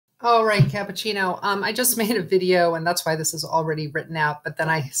All right, Cappuccino. I just made a video and that's why this is already written out, but then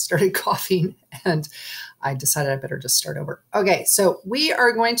I started coughing and I decided I better just start over. Okay, so we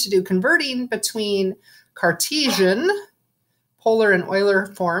are going to do converting between Cartesian, polar and Euler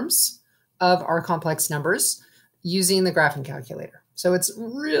forms of our complex numbers using the graphing calculator. So it's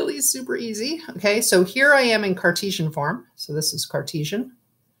really super easy. Okay, so here I am in Cartesian form. So this is Cartesian,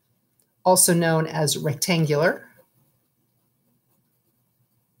 also known as rectangular.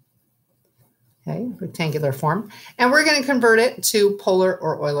 Okay, rectangular form. And we're going to convert it to polar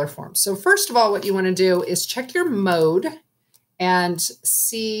or Euler form. So first of all, what you want to do is check your mode and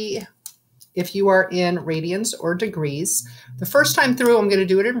see if you are in radians or degrees. The first time through, I'm going to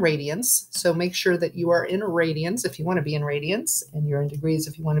do it in radians. So make sure that you are in radians if you want to be in radians, and you're in degrees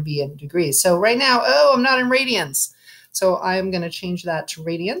if you want to be in degrees. So right now, I'm not in radians. So I'm going to change that to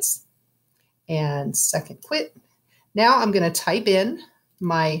radians and second quit. Now I'm going to type in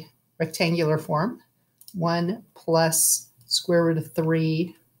my rectangular form, 1 plus square root of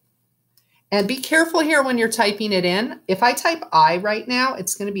 3. And be careful here when you're typing it in. If I type I right now,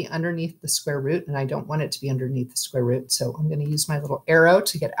 it's going to be underneath the square root, and I don't want it to be underneath the square root. So I'm going to use my little arrow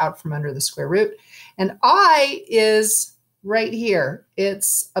to get out from under the square root. And I is right here.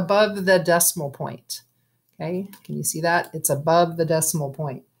 It's above the decimal point. Okay, can you see that? It's above the decimal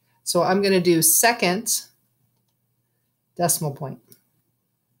point. So I'm going to do second decimal point.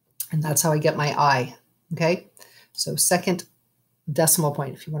 And that's how I get my I, okay? So second decimal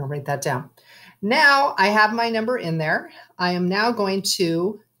point, if you want to write that down. Now I have my number in there. I am now going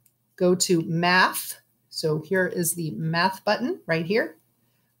to go to Math. So here is the Math button right here,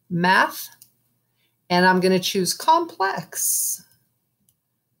 Math. And I'm going to choose Complex.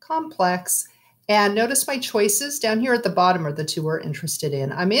 Complex. And notice my choices down here at the bottom are the two we're interested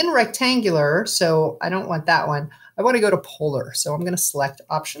in. I'm in rectangular, so I don't want that one. I want to go to polar. So I'm going to select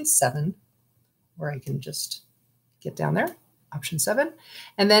option 7, where I can just get down there, option 7,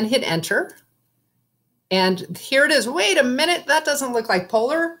 and then hit enter. And here it is. Wait a minute, that doesn't look like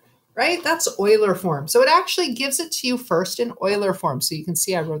polar, right? That's Euler form. So it actually gives it to you first in Euler form. So you can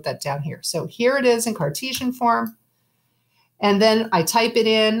see I wrote that down here. So here it is in Cartesian form. And then I type it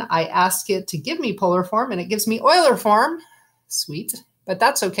in, I ask it to give me polar form, and it gives me Euler form. Sweet, but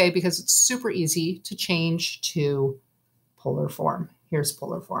that's okay because it's super easy to change to polar form. Here's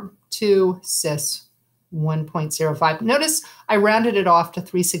polar form, 2 cis 1.05. Notice I rounded it off to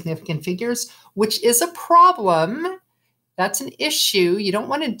 3 significant figures, which is a problem. That's an issue. You don't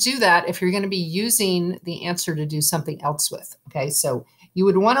want to do that if you're going to be using the answer to do something else with. Okay, so you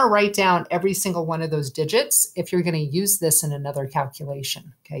would want to write down every single one of those digits if you're going to use this in another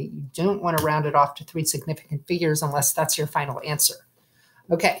calculation. Okay, you don't want to round it off to 3 significant figures unless that's your final answer.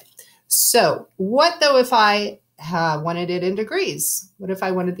 Okay, so what though if I wanted it in degrees? What if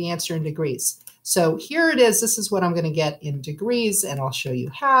I wanted the answer in degrees? So here it is. This is what I'm going to get in degrees, and I'll show you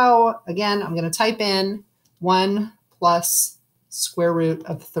how. Again, I'm going to type in 1 plus square root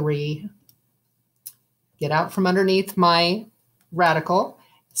of 3. Get out from underneath my radical,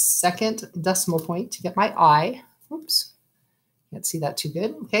 second decimal point to get my I. Oops, can't see that too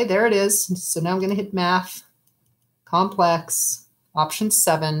good. Okay, there it is. So now I'm going to hit Math, Complex, option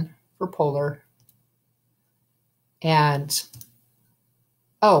 7 for polar. And,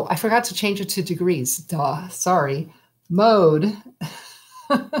 oh, I forgot to change it to degrees. Duh, sorry. Mode.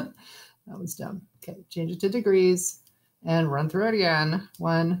 That was dumb. Okay, change it to degrees and run through it again.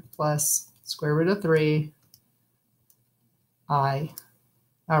 1 plus square root of 3. I.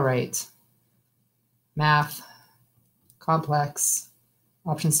 All right. Math, Complex,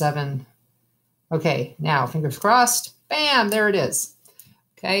 option 7. Okay, now fingers crossed. Bam, there it is.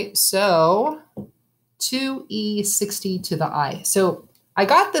 Okay, so 2e60 to the I. So I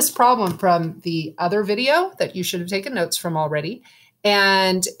got this problem from the other video that you should have taken notes from already.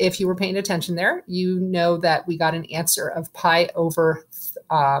 And if you were paying attention there, you know that we got an answer of pi over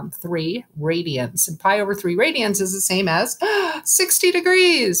 3 radians. And pi over 3 radians is the same as 60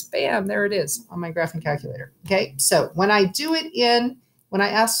 degrees. Bam, there it is on my graphing calculator. Okay, so when I do it in, when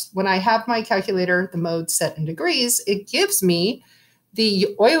I have my calculator, the mode set in degrees, it gives me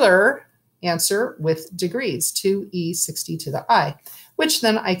the Euler answer with degrees, 2e60 to the I, which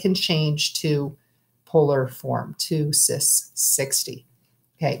then I can change to polar form, 2 cis 60.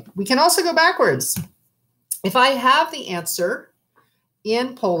 Okay, we can also go backwards. If I have the answer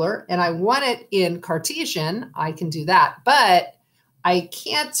in polar and I want it in Cartesian, I can do that. But I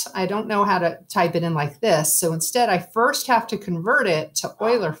can't, I don't know how to type it in like this. So instead, I first have to convert it to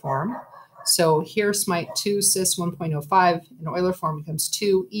Euler form. So here's my 2 cis 1.05. In Euler form becomes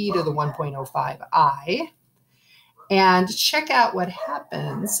 2e to the 1.05 I. and check out what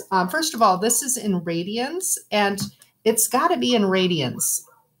happens. First of all, this is in radians, and it's got to be in radians.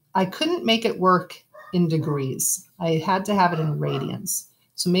 I couldn't make it work in degrees. I had to have it in radians.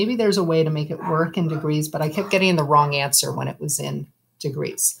 So maybe there's a way to make it work in degrees, but I kept getting the wrong answer when it was in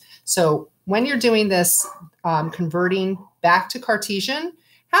degrees. So when you're doing this, converting back to Cartesian,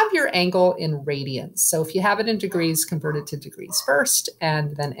 have your angle in radians. So if you have it in degrees, convert it to degrees first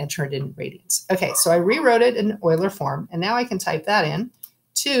and then enter it in radians. Okay, so I rewrote it in Euler form, and now I can type that in,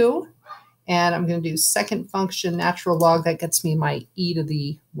 2, and I'm going to do second function natural log. That gets me my e to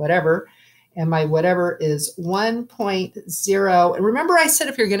the whatever, and my whatever is 1.0. And remember I said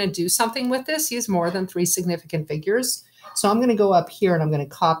if you're going to do something with this, use more than 3 significant figures. So I'm going to go up here and I'm going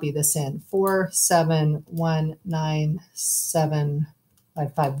to copy this in,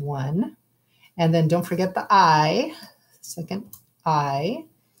 47197,551. And then don't forget the I, second I.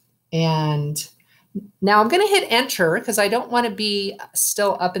 And now I'm going to hit enter because I don't want to be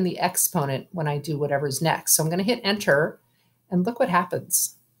still up in the exponent when I do whatever's next. So I'm going to hit enter and look what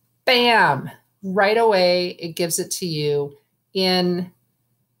happens. Bam! Right away, it gives it to you in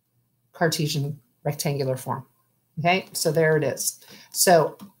Cartesian rectangular form. Okay, so there it is.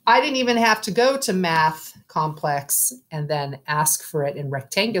 So I didn't even have to go to Math Complex and then ask for it in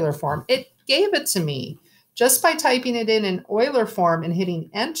rectangular form. It gave it to me just by typing it in Euler form and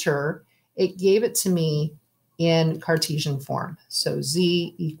hitting enter. It gave it to me in Cartesian form. So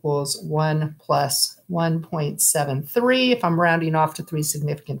z equals 1 plus 1.73. If I'm rounding off to 3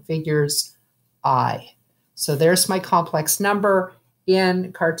 significant figures, I. So there's my complex number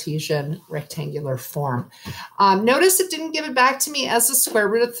in Cartesian rectangular form. Notice it didn't give it back to me as the square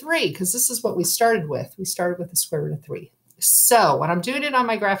root of 3 because this is what we started with. We started with the square root of 3. So when I'm doing it on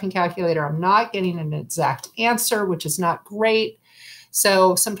my graphing calculator, I'm not getting an exact answer, which is not great.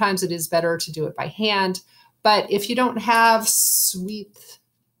 So sometimes it is better to do it by hand. But if you don't have sweet,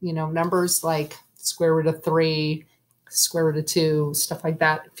 numbers like square root of 3, square root of 2, stuff like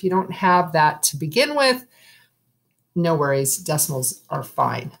that, if you don't have that to begin with, no worries, decimals are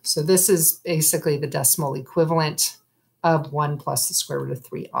fine. So this is basically the decimal equivalent of 1 plus the square root of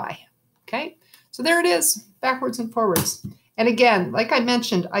 3i. Okay, so there it is, backwards and forwards. And again, like I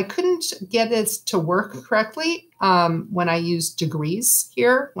mentioned, I couldn't get it to work correctly when I used degrees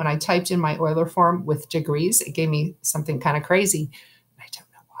here. When I typed in my Euler form with degrees, it gave me something kind of crazy. I don't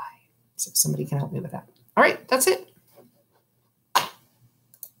know why. So if somebody can help me with that. All right, that's it.